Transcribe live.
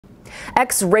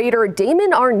Ex-Raider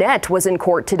Damon Arnette was in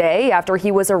court today after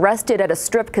he was arrested at a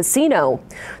strip casino.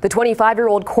 The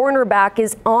 25-year-old cornerback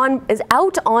is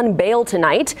out on bail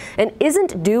tonight and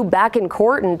isn't due back in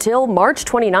court until March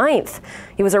 29th.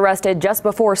 He was arrested just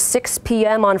before 6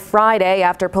 p.m. on Friday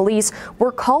after police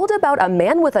were called about a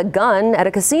man with a gun at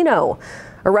a casino.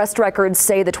 Arrest records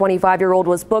say the 25-year-old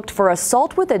was booked for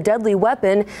assault with a deadly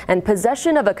weapon and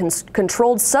possession of a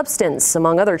controlled substance,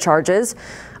 among other charges.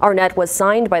 Arnette was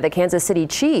signed by the Kansas City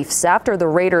Chiefs after the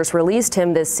Raiders released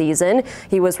him this season.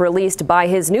 He was released by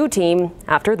his new team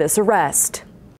after this arrest.